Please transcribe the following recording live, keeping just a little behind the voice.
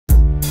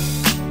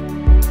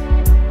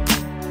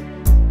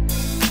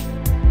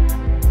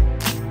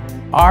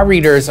Our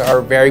readers are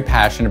very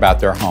passionate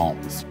about their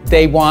homes.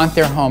 They want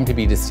their home to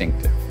be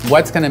distinctive.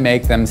 What's going to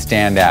make them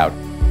stand out?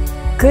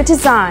 Good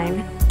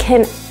design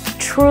can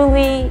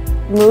truly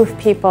move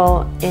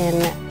people in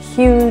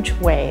huge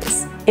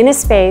ways. In a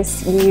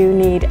space, you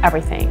need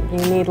everything.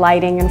 You need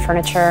lighting and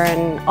furniture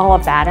and all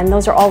of that, and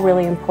those are all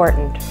really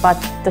important. But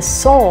the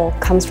soul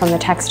comes from the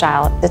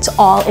textile. It's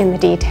all in the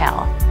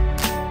detail.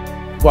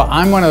 Well,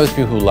 I'm one of those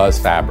people who loves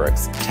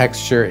fabrics.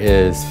 Texture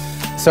is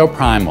so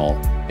primal.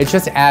 It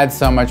just adds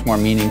so much more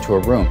meaning to a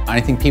room. I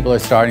think people are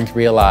starting to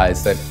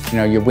realize that,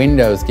 your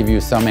windows give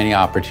you so many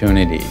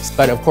opportunities.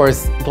 But of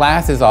course,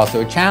 glass is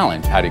also a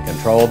challenge. How do you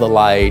control the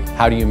light?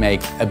 How do you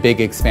make a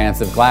big expanse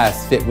of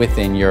glass fit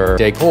within your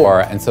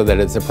decor and so that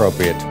it's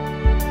appropriate?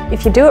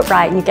 If you do it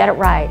right and you get it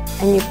right,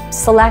 and you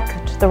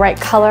select the right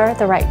color,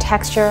 the right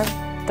texture,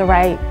 the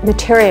right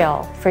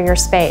material for your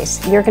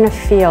space, you're going to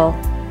feel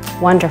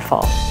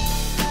wonderful.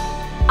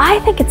 I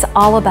think it's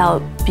all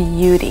about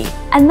beauty,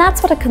 and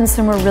that's what a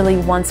consumer really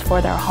wants for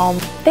their home.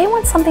 They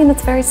want something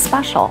that's very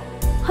special.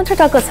 Hunter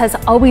Douglas has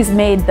always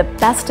made the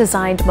best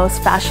designed,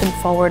 most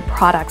fashion-forward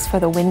products for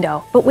the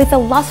window, but with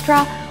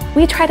Alustra,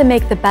 we try to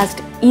make the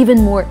best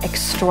even more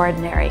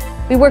extraordinary.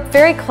 We work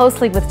very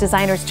closely with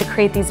designers to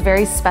create these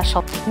very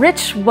special,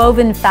 rich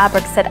woven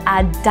fabrics that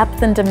add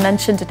depth and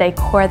dimension to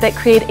decor that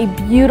create a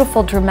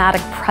beautiful,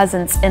 dramatic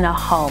presence in a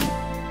home.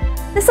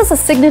 This is a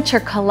signature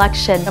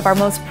collection of our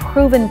most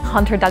proven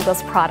Hunter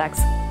Douglas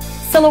products.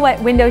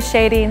 Silhouette window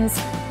shadings,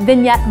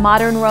 vignette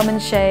modern Roman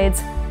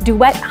shades,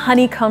 duet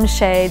honeycomb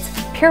shades,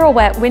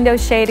 pirouette window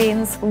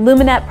shadings,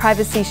 luminette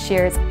privacy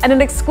sheers, and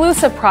an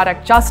exclusive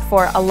product just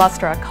for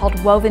Alustra called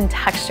Woven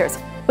Textures,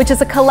 which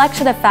is a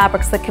collection of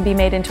fabrics that can be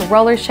made into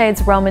roller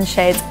shades, Roman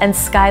shades, and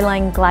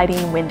skyline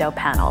gliding window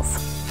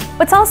panels.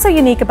 What's also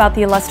unique about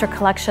the Alustra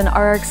collection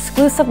are our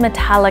exclusive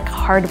metallic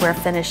hardware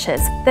finishes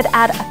that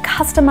add a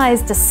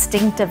customized,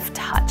 distinctive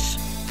touch.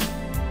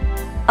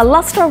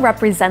 Alustra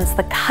represents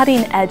the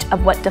cutting edge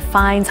of what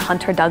defines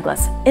Hunter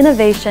Douglas: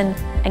 innovation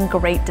and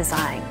great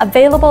design.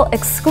 Available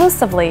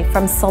exclusively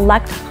from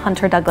select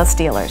Hunter Douglas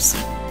dealers.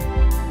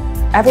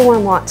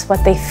 Everyone wants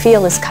what they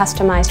feel is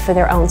customized for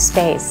their own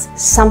space.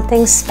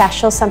 Something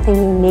special, something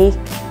unique,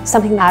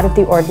 something out of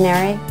the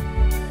ordinary.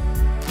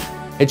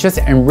 It just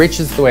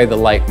enriches the way the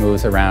light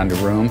moves around a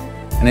room,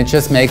 and it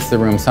just makes the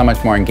room so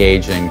much more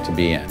engaging to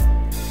be in.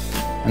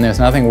 And there's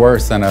nothing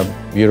worse than a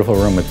beautiful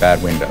room with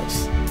bad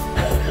windows.